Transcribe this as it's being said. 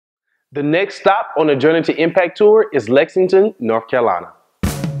The next stop on the Journey to Impact Tour is Lexington, North Carolina.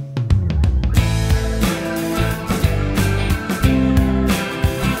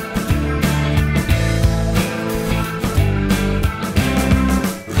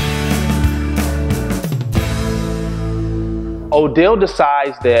 Odell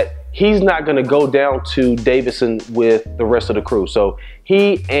decides that he's not going to go down to Davidson with the rest of the crew. So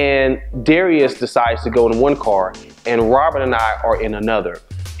he and Darius decides to go in one car, and Robert and I are in another.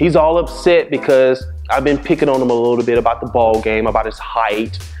 He's all upset because I've been picking on him a little bit about the ball game, about his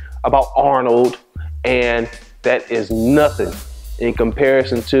height, about Arnold, and that is nothing in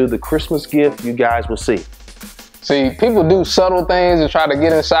comparison to the Christmas gift you guys will see. See, people do subtle things to try to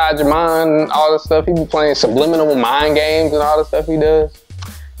get inside your mind and all this stuff. He be playing subliminal mind games and all the stuff he does.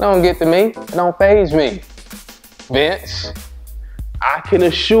 It don't get to me. It don't faze me. Vince. I can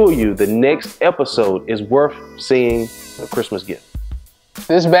assure you the next episode is worth seeing the Christmas gift.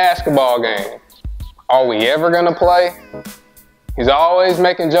 This basketball game, are we ever gonna play? He's always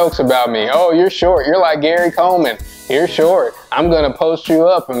making jokes about me. Oh, you're short. You're like Gary Coleman. You're short. I'm gonna post you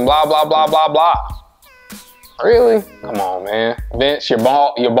up and blah, blah, blah, blah, blah. Really? Come on, man. Vince, your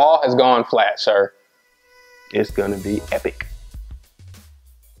ball has gone flat, sir. It's gonna be epic.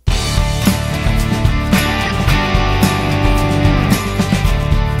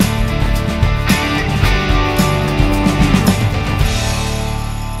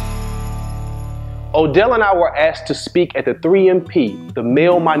 Odell and I were asked to speak at the 3MP, the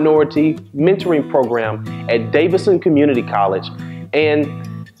Male Minority Mentoring Program at Davidson Community College.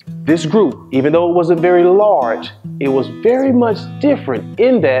 And this group, even though it wasn't very large, it was very much different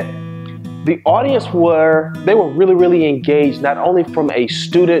in that the audience were really engaged, not only from a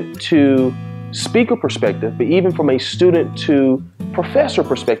student to speaker perspective, but even from a student to professor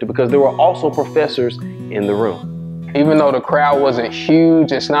perspective, because there were also professors in the room. Even though the crowd wasn't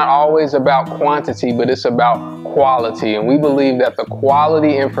huge, it's not always about quantity, but it's about quality. And we believe that the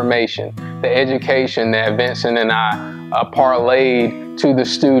quality information, the education that Vincent and I parlayed to the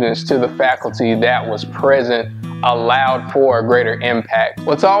students, to the faculty that was present, allowed for a greater impact.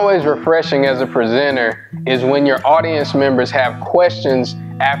 What's always refreshing as a presenter is when your audience members have questions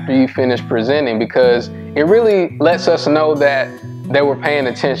after you finish presenting, because it really lets us know that they were paying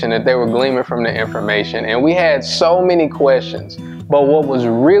attention, that they were gleaming from the information. And we had so many questions. But what was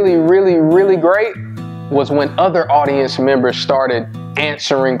really great was when other audience members started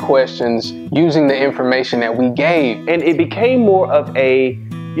answering questions using the information that we gave. And it became more of a,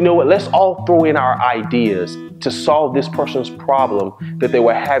 you know what, let's all throw in our ideas to solve this person's problem that they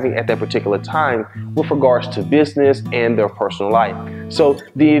were having at that particular time with regards to business and their personal life. So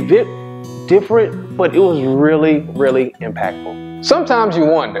the event, different, but it was really impactful. Sometimes you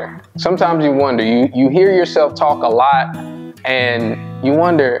wonder, you hear yourself talk a lot and you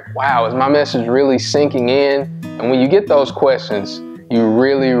wonder, wow, is my message really sinking in? And when you get those questions, you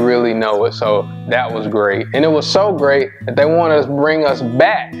really know it. So that was great. And it was so great that they wanted to bring us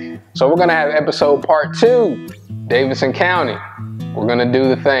back. So we're gonna have episode part 2, Davidson County. We're gonna do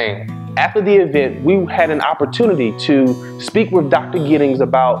the thing. After the event, we had an opportunity to speak with Dr. Giddings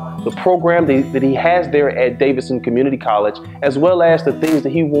about the program that he has there at Davidson Community College, as well as the things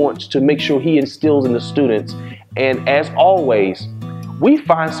that he wants to make sure he instills in the students. And as always, we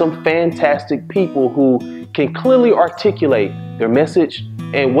find some fantastic people who can clearly articulate their message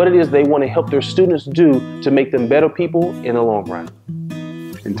and what it is they want to help their students do to make them better people in the long run.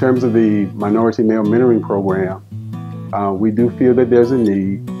 In terms of the Minority Male Mentoring Program, we do feel that there's a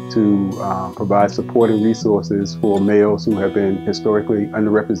need to provide support and resources for males who have been historically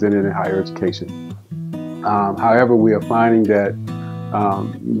underrepresented in higher education. However, we are finding that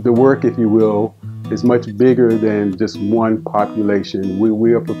the work, if you will, is much bigger than just one population.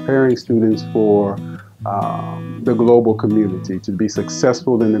 We are preparing students for the global community, to be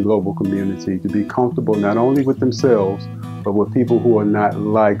successful in the global community, to be comfortable not only with themselves, but with people who are not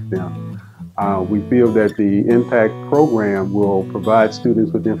like them. We feel that the Impact program will provide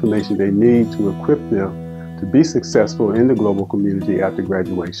students with the information they need to equip them to be successful in the global community after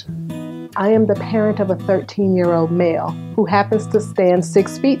graduation. I am the parent of a 13-year-old male who happens to stand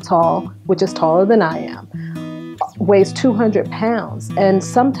 6 feet tall, which is taller than I am, weighs 200 pounds, and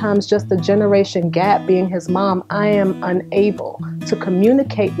sometimes just the generation gap being his mom, I am unable to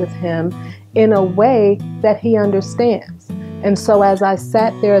communicate with him in a way that he understands. And so as I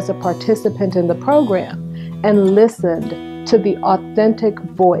sat there as a participant in the program and listened to the authentic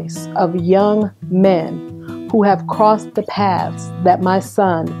voice of young men who have crossed the paths that my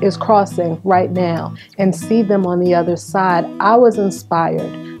son is crossing right now and see them on the other side, I was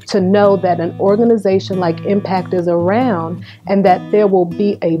inspired to know that an organization like Impact is around and that there will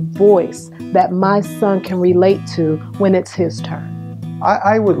be a voice that my son can relate to when it's his turn.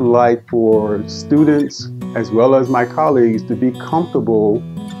 I would like for students as well as my colleagues to be comfortable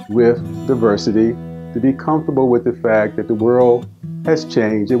with diversity, to be comfortable with the fact that the world has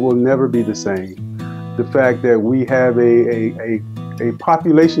changed. It will never be the same. The fact that we have a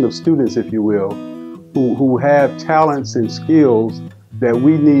population of students, if you will, who have talents and skills that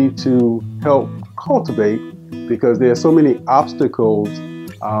we need to help cultivate, because there are so many obstacles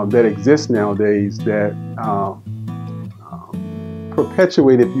that exist nowadays that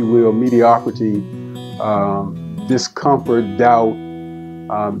perpetuate, if you will, mediocrity, discomfort, doubt,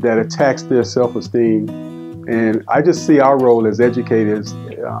 that attacks their self-esteem. And I just see our role as educators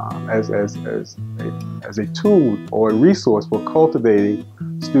as a tool or a resource for cultivating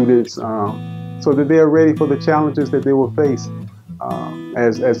students so that they are ready for the challenges that they will face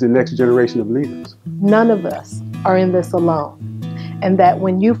as the next generation of leaders. None of us are in this alone. And that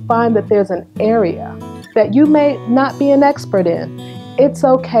when you find that there's an area that you may not be an expert in, it's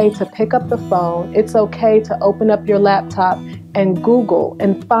okay to pick up the phone, it's okay to open up your laptop and Google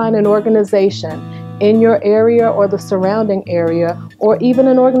and find an organization in your area or the surrounding area, or even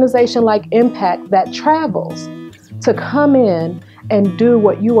an organization like Impact that travels to come in and do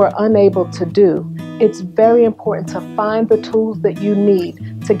what you are unable to do. It's very important to find the tools that you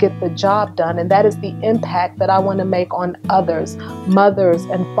need to get the job done, and that is the impact that I want to make on others, mothers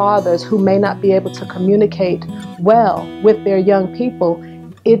and fathers who may not be able to communicate well with their young people.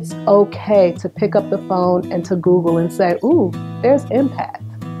 It's okay to pick up the phone and to Google and say, ooh, there's Impact.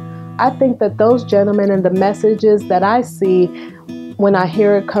 I think that those gentlemen and the messages that I see when I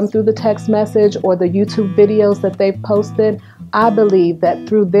hear it come through the text message or the YouTube videos that they've posted, I believe that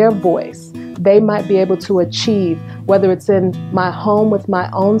through their voice, they might be able to achieve, whether it's in my home with my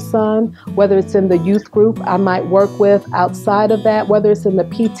own son, whether it's in the youth group I might work with outside of that, whether it's in the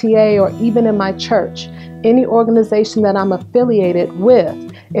PTA or even in my church, any organization that I'm affiliated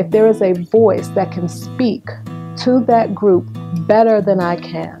with, if there is a voice that can speak to that group better than I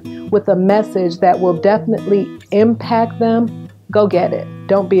can, with a message that will definitely impact them, go get it.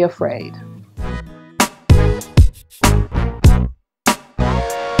 Don't be afraid.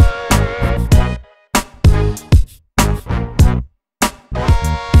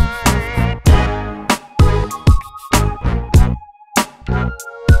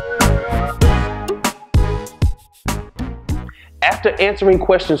 After answering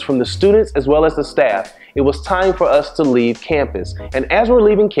questions from the students as well as the staff, it was time for us to leave campus. And as we're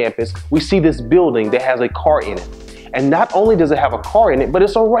leaving campus, we see this building that has a car in it. And not only does it have a car in it, but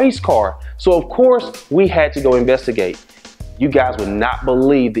it's a race car. So of course, we had to go investigate. You guys would not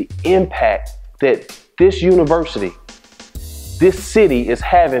believe the impact that this university, this city is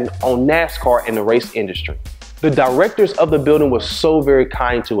having on NASCAR and the race industry. The directors of the building were so very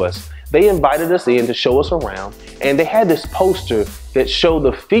kind to us. They invited us in to show us around, and they had this poster that showed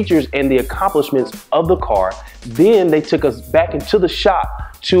the features and the accomplishments of the car. Then they took us back into the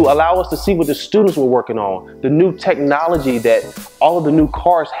shop to allow us to see what the students were working on, the new technology that all of the new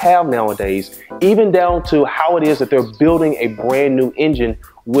cars have nowadays, even down to how it is that they're building a brand new engine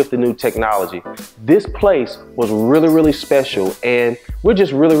with the new technology. This place was really, really special, and we're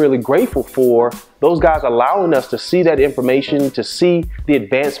just really, really grateful for those guys allowing us to see that information, to see the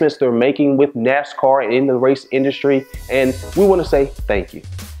advancements they're making with NASCAR and in the race industry, and we want to say thank you.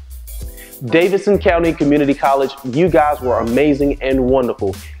 Davidson County Community College, you guys were amazing and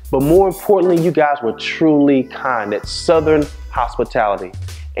wonderful, but more importantly, you guys were truly kind. That Southern hospitality.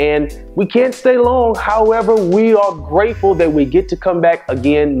 And we can't stay long. However, we are grateful that we get to come back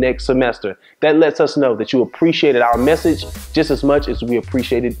again next semester. That lets us know that you appreciated our message just as much as we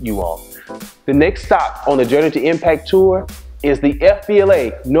appreciated you all. The next stop on the Journey to Impact tour is the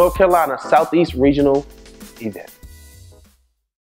FBLA North Carolina Southeast Regional event.